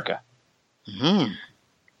in America. Mm-hmm.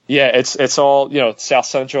 Yeah, it's all, South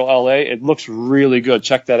Central LA. It looks really good.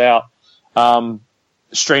 Check that out.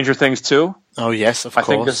 Stranger Things 2. Oh, yes, of course. I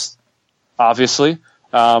think this, obviously.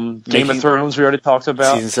 Game of Thrones, we already talked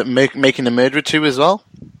about. Seasons Making a Murderer 2 as well?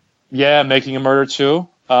 Yeah, Making a Murder 2.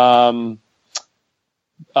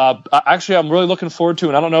 Actually, I'm really looking forward to,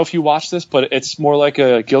 and I don't know if you watched this, but it's more like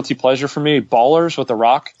a guilty pleasure for me, Ballers with The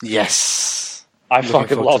Rock. Yes. I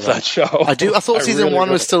fucking love that show. I do. I thought season 1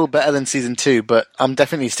 was still better than season 2, but I'm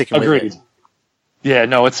definitely sticking with it. Agreed. Yeah,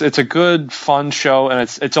 no, it's a good, fun show, and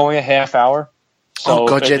it's only a half hour. So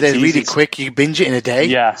they're really quick. You binge it in a day.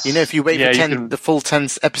 Yes. If you wait for the full 10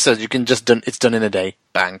 episodes, you can it's done in a day.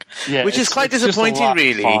 Bang. Yeah, which is quite disappointing,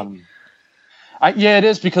 really. It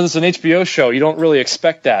is, because it's an HBO show. You don't really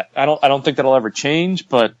expect that. I don't think that'll ever change,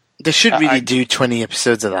 but they should really do 20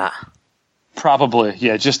 episodes of that. Probably,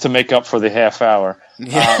 yeah, just to make up for the half hour.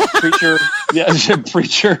 Yeah. Preacher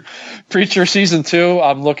season 2.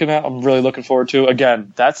 I'm really looking forward to.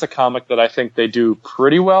 Again, that's a comic that I think they do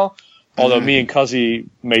pretty well. Although me and Cuzzy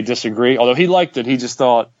may disagree. Although he liked it, he just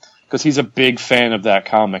thought, because he's a big fan of that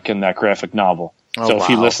comic and that graphic novel. If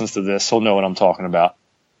he listens to this, he'll know what I'm talking about.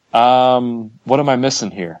 What am I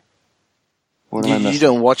missing here? You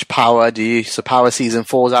don't watch Power, do you? So Power season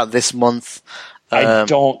 4 is out this month. I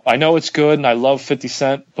don't. I know it's good, and I love 50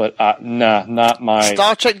 Cent, but not my...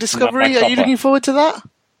 Star Trek Discovery, are you looking forward to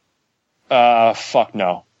that? Fuck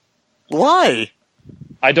no. Why?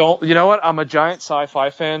 I don't... You know what? I'm a giant sci-fi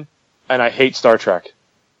fan, and I hate Star Trek.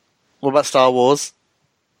 What about Star Wars?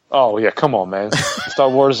 Oh, yeah, come on, man. Star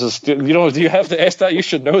Wars is... do you have to ask that? You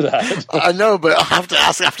should know that. I know, but I have to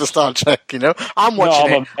ask after Star Trek, I'm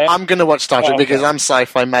watching it. I'm going to watch Star Trek because I'm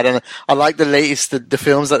sci-fi mad, and I like the latest, the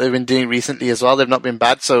films that they've been doing recently as well. They've not been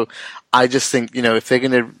bad, so I just think, if they're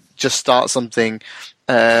going to just start something,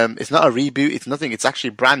 it's not a reboot, it's nothing. It's actually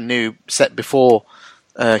brand new, set before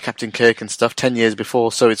Captain Kirk and stuff, 10 years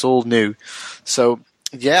before, so it's all new. So...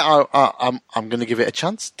 yeah, I'm going to give it a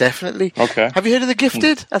chance, definitely. Okay. Have you heard of The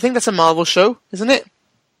Gifted? I think that's a Marvel show, isn't it?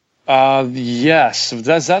 Yes.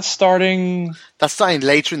 Is that starting? That's starting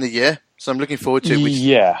later in the year, so I'm looking forward to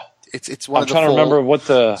it. It's one of the fall. I'm trying to remember what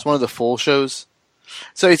the... It's one of the fall shows.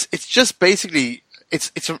 So it's just basically...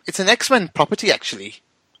 It's an X-Men property, actually.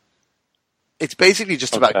 It's basically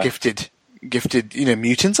just about gifted,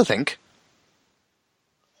 mutants, I think.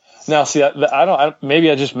 Now, see,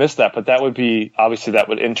 maybe I just missed that, but that would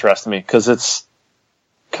interest me, because it's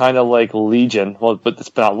kind of like Legion. Well, but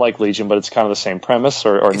it's not like Legion, but it's kind of the same premise,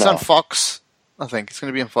 or it's on Fox, I think. It's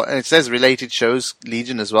going to be on Fox. And it says related shows,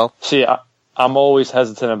 Legion as well. See, I'm always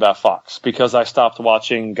hesitant about Fox, because I stopped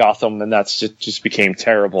watching Gotham, and that's just became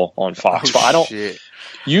terrible on Fox. But I don't... Shit.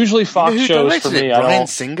 Usually Fox shows for me, Bryan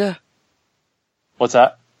Singer? What's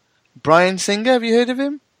that? Bryan Singer, have you heard of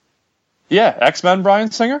him? Yeah, X-Men Bryan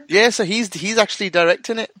Singer? Yeah, so he's actually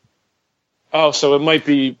directing it. Oh, so it might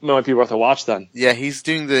be worth a watch then. Yeah, he's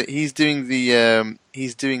doing the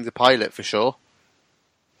pilot for sure.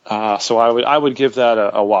 So I would give that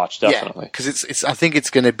a watch, definitely. Yeah, because I think it's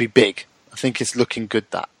going to be big. I think it's looking good,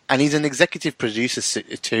 and he's an executive producer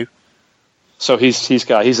too. So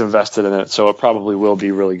he's invested in it, so it probably will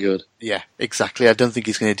be really good. Yeah, exactly. I don't think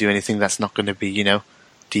he's going to do anything that's not going to be,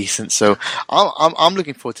 decent. So I'm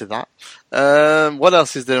looking forward to that. What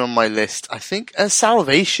else is there on my list? I think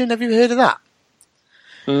Salvation. Have you heard of that?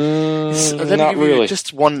 Not really.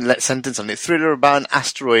 Just one sentence on it. Thriller about an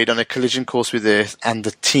asteroid on a collision course with Earth and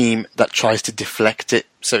the team that tries to deflect it.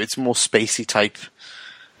 So it's more spacey type.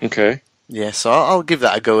 Okay. Yeah, so I'll give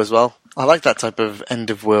that a go as well. I like that type of end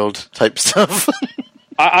of world type stuff.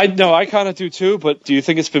 I know, I kind of do too, but do you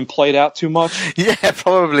think it's been played out too much? Yeah,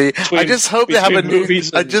 probably. I just hope they have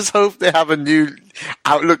a new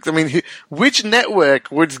outlook. I mean, which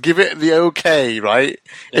network would give it the okay, right?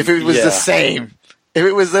 If it was the same. If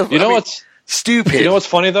it was what's stupid. You know what's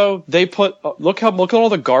funny though? They put look at all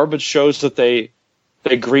the garbage shows that they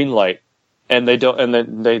they greenlight, and they don't, and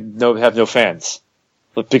then they have no fans,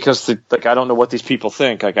 but because I don't know what these people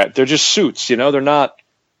think. They're just suits, you know. They're not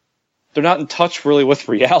in touch really with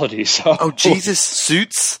reality. So oh Jesus,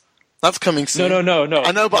 Suits. That's coming soon. No.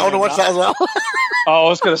 I know, but I want to watch that as well. Oh, I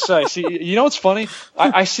was going to say, see, you know what's funny?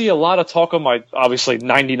 I see a lot of talk on obviously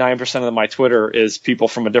 99% of my Twitter is people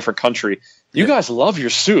from a different country. You guys love your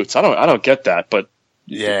Suits. I don't get that, but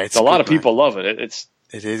yeah, a lot of people love it.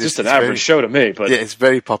 It is just an average show to me, but yeah, it's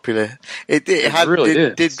very popular. It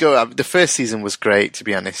did go up. The first season was great, to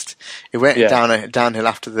be honest. It went downhill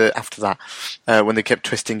after that when they kept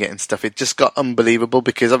twisting it and stuff. It just got unbelievable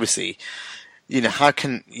because obviously, you know, how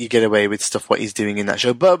can you get away with stuff what he's doing in that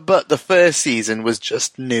show? But the first season was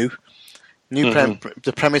just new.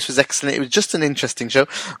 The premise was excellent. It was just an interesting show.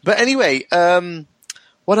 But anyway,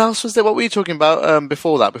 what else was there? What were you talking about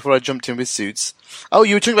before that? Before I jumped in with Suits? Oh,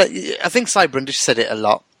 you were talking about. I think Cy Brundish said it a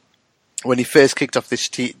lot when he first kicked off this.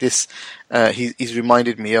 He's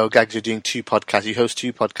reminded me, "Oh, Gags, you're doing 2 podcasts. You host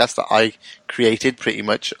 2 podcasts that I created, pretty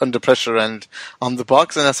much, Under Pressure and On the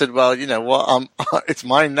Box." And I said, "Well, you know what? It's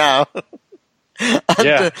mine now."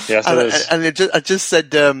 Yes, it is. I just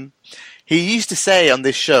said he used to say on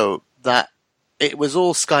this show that it was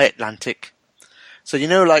all Sky Atlantic. So, you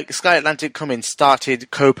know, like Sky Atlantic started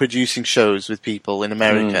co-producing shows with people in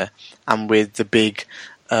America and with the big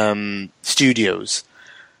studios.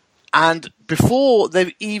 And before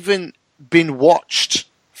they've even been watched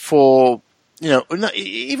for, you know,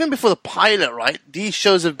 even before the pilot, right? These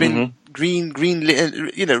shows have been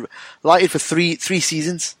lighted for three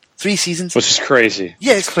seasons. 3 seasons. Which is crazy.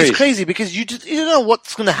 Yeah, it's crazy because you don't know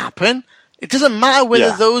what's going to happen. It doesn't matter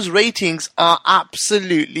whether those ratings are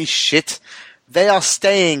absolutely shit. They are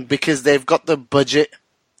staying because they've got the budget.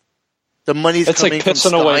 The money's coming from Sky. It's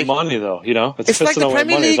like pissing away money, though, you know? It's like the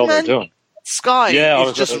Premier League, all they're doing. Sky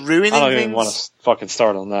is just ruining things. I don't even want to fucking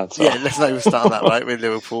start on that. So. Yeah, let's not even start on that, right, with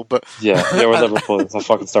Liverpool. But yeah, with Liverpool. Let's not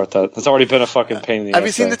fucking start that. It's already been a fucking pain in the ass. Have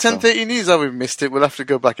you seen the 10:30 news? Oh, we've missed it. We'll have to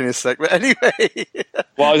go back in a sec. But anyway.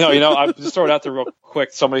 Well, no, you know, I just throw it out there real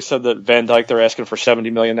quick. Somebody said that Van Dijk, they're asking for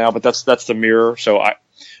 $70 million now, but that's the Mirror. So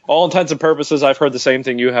all intents and purposes, I've heard the same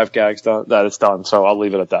thing you have, Gags, that it's done. So I'll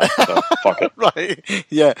leave it at that. So fuck it. Right.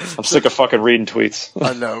 Yeah. I'm sick of fucking reading tweets.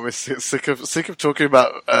 I know. We're sick of talking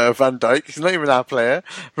about Van Dijk. He's not even our player.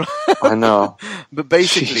 I know. But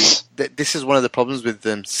basically, this is one of the problems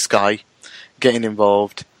with Sky getting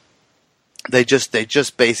involved. They just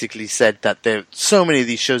basically said that so many of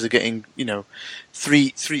these shows are getting, you know,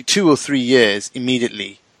 2 or 3 years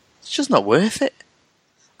immediately. It's just not worth it.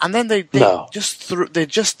 And then they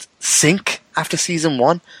just sink after season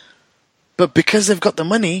 1. But because they've got the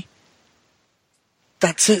money,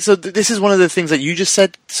 that's it. So this is one of the things that you just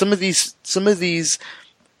said. Some of these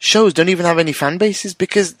shows don't even have any fan bases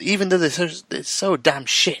because even though they're so damn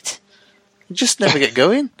shit, you just never get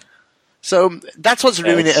going. So that's what's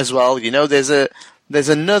ruining it as well. You know, there's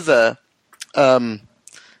another,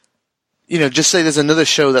 you know, just say there's another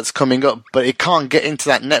show that's coming up, but it can't get into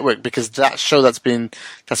that network because that show that's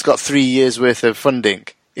got 3 years worth of funding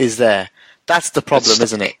is there. That's the problem,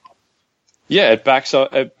 isn't it? Yeah, it backs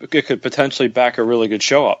up. It could potentially back a really good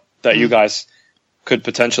show up that you guys could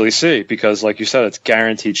potentially see because, like you said, it's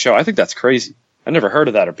guaranteed show. I think that's crazy. I never heard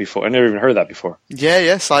of that before. I never even heard of that before. Yeah,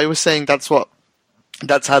 yes, I was saying that's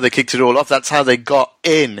how they kicked it all off. That's how they got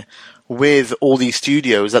in with all these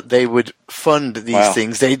studios, that they would fund these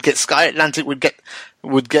things. They'd get Sky Atlantic would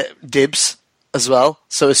get dibs as well.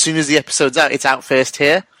 So as soon as the episode's out, it's out first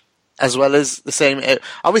here, as well as the same.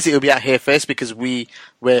 Obviously, it'll be out here first because we're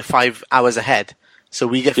 5 hours ahead. So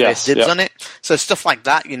we get first dibs on it. So stuff like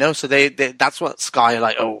that, you know. So they that's what Sky are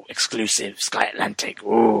like. Oh, exclusive Sky Atlantic.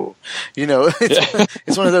 Ooh, you know,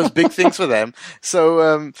 it's one of those big things for them.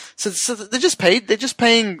 So so they're just paid. They're just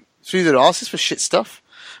paying through their asses for shit stuff.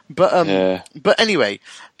 But anyway,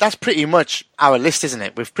 that's pretty much our list, isn't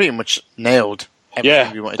it? We've pretty much nailed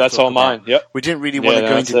everything we wanted to talk all about. mine. Yep. We didn't really want to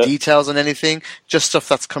go into details on anything, just stuff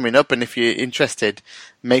that's coming up. And if you're interested,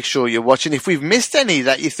 make sure you're watching. If we've missed any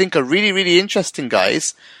that you think are really, really interesting,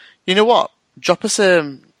 guys, you know what? Drop us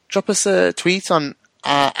a tweet on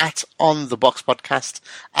at On The Box Podcast,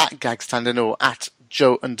 at Gagstandon, or at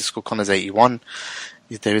Joe_Connors81.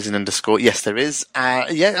 There is an underscore. Yes, there is.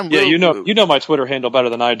 You know my Twitter handle better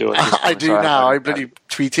than I do. I do now. I bloody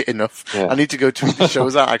tweet it enough. Yeah. I need to go tweet the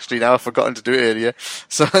shows out actually now. I've forgotten to do it earlier.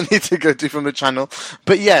 So I need to go do from the channel.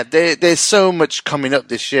 But yeah, there's so much coming up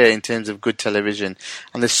this year in terms of good television.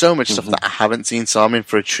 And there's so much stuff that I haven't seen. So I'm in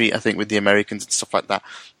for a treat, I think, with the Americans and stuff like that.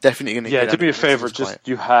 Definitely going to get do me a favor.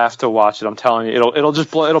 You have to watch it. I'm telling you,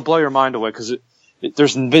 it'll blow your mind away because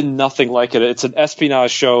there's been nothing like it. It's an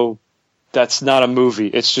espionage show that's not a movie.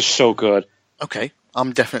 It's just so good. Okay,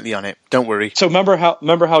 I'm definitely on it. Don't worry. So remember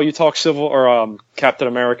how you talk Civil or Captain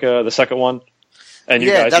America, the second one, and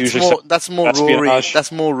you guys usually that's more Rory.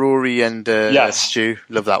 That's more Rory and Stu.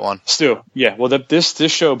 Love that one. Stu. Yeah. Well, this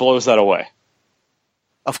show blows that away.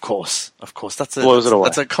 Of course. That's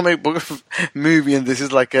a comic book movie, and this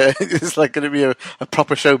is like going to be a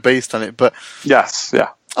proper show based on it. But yes, yeah.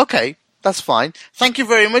 Okay, that's fine. Thank you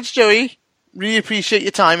very much, Joey. Really appreciate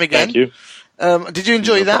your time again. Thank you. Did you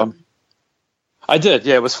enjoy that? Problem. I did.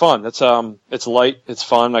 Yeah, it was fun. It's light. It's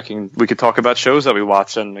fun. We could talk about shows that we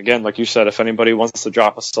watch, and again, like you said, if anybody wants to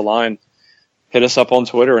drop us a line, hit us up on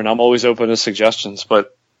Twitter, and I'm always open to suggestions.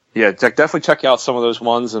 But yeah, definitely check out some of those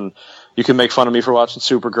ones, and you can make fun of me for watching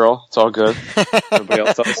Supergirl. It's all good. Everybody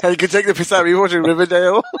else does. You can take the piss out of me watching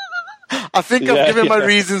Riverdale. I think I've given my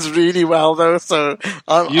reasons really well, though, so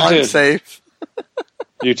I'm safe.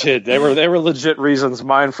 You did. They were legit reasons.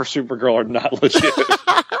 Mine for Supergirl are not legit.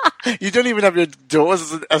 You don't even have your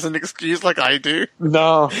doors as an excuse like I do.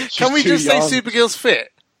 No. Can we just say Supergirl's fit?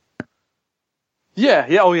 Yeah.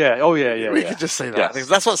 Oh yeah. We could just say that. Yes.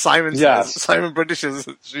 That's what Simon says. Simon British is.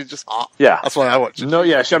 She's just hot. Yeah. That's why I watch it. No,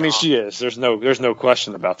 yeah. She is. There's no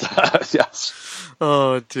question about that. Yes.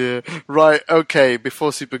 Oh dear. Right. Okay.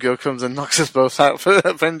 Before Supergirl comes and knocks us both out for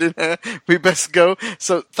offending her, we best go.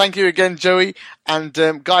 So thank you again, Joey.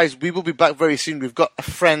 And guys, we will be back very soon. We've got a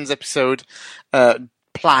Friends episode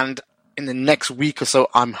planned in the next week or so,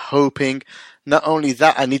 I'm hoping. Not only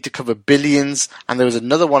that, I need to cover Billions, and there was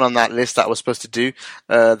another one on that list that I was supposed to do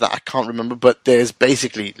that I can't remember, but there's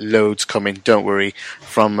basically loads coming, don't worry,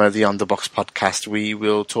 from the On The Box podcast. We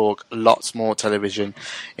will talk lots more television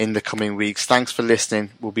in the coming weeks. Thanks for listening.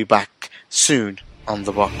 We'll be back soon on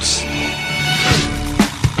The Box.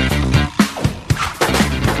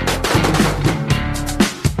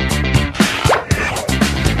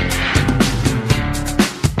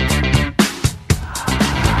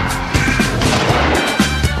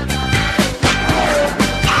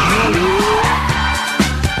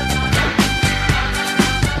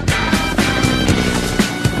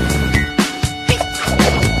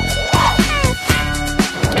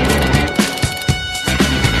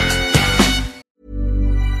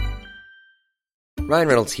 Ryan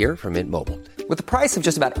Reynolds here from Mint Mobile. With the price of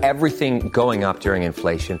just about everything going up during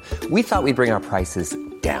inflation, we thought we'd bring our prices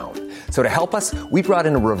down. So to help us, we brought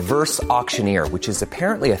in a reverse auctioneer, which is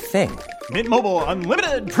apparently a thing. Mint Mobile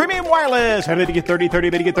Unlimited Premium Wireless. How to get 30,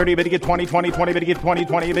 30, bit to get 30, bit to get 20, 20, 20, bit to get 20,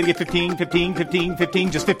 20, bit to get 15, 15, 15,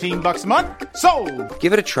 15, just $15 a month? Sold!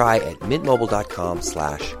 Give it a try at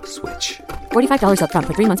mintmobile.com/switch. $45 up front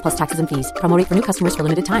for 3 months plus taxes and fees. Promo rate for new customers for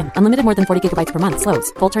limited time. Unlimited more than 40 gigabytes per month. Slows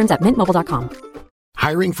full terms at mintmobile.com.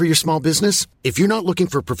 Hiring for your small business? If you're not looking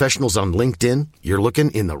for professionals on LinkedIn, you're looking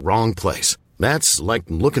in the wrong place. That's like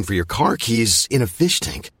looking for your car keys in a fish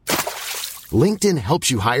tank. LinkedIn helps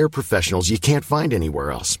you hire professionals you can't find anywhere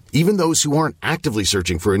else, even those who aren't actively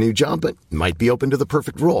searching for a new job but might be open to the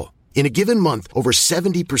perfect role. In a given month, over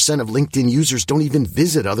 70% of LinkedIn users don't even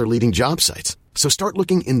visit other leading job sites. So start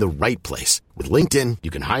looking in the right place. With LinkedIn, you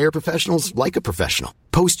can hire professionals like a professional.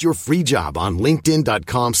 Post your free job on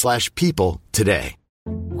linkedin.com/people today.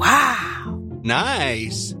 Wow.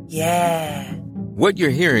 Nice. Yeah. What you're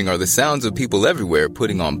hearing are the sounds of people everywhere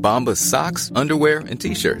putting on Bombas socks, underwear, and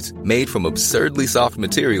T-shirts made from absurdly soft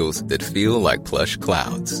materials that feel like plush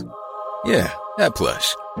clouds. Yeah, that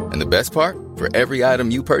plush. And the best part? For every item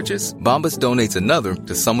you purchase, Bombas donates another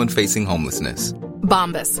to someone facing homelessness.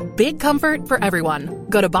 Bombas. Big comfort for everyone.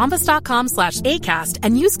 Go to bombas.com/ACAST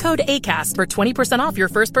and use code ACAST for 20% off your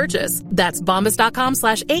first purchase. That's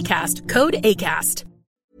bombas.com/ACAST. Code ACAST.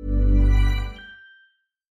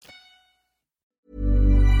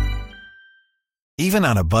 Even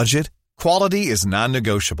on a budget, quality is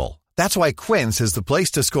non-negotiable. That's why Quince is the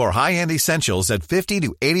place to score high-end essentials at 50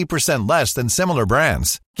 to 80% less than similar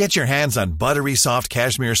brands. Get your hands on buttery soft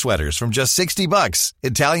cashmere sweaters from just $60,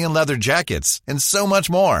 Italian leather jackets, and so much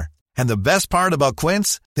more. And the best part about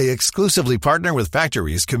Quince, they exclusively partner with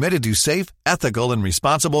factories committed to safe, ethical, and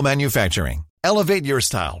responsible manufacturing. Elevate your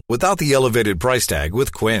style without the elevated price tag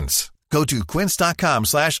with Quince. Go to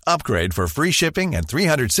quince.com/upgrade for free shipping and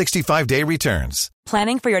 365-day returns.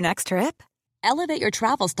 Planning for your next trip? Elevate your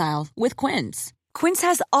travel style with Quince. Quince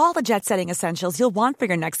has all the jet-setting essentials you'll want for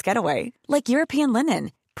your next getaway, like European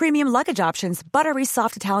linen, premium luggage options, buttery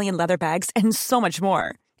soft Italian leather bags, and so much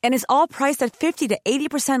more. And is all priced at 50 to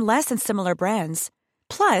 80% less than similar brands.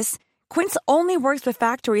 Plus, Quince only works with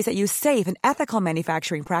factories that use safe and ethical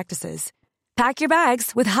manufacturing practices. Pack your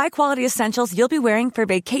bags with high-quality essentials you'll be wearing for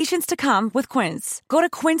vacations to come with Quince. Go to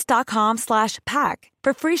quince.com/pack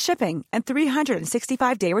for free shipping and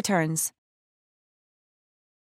 365-day returns.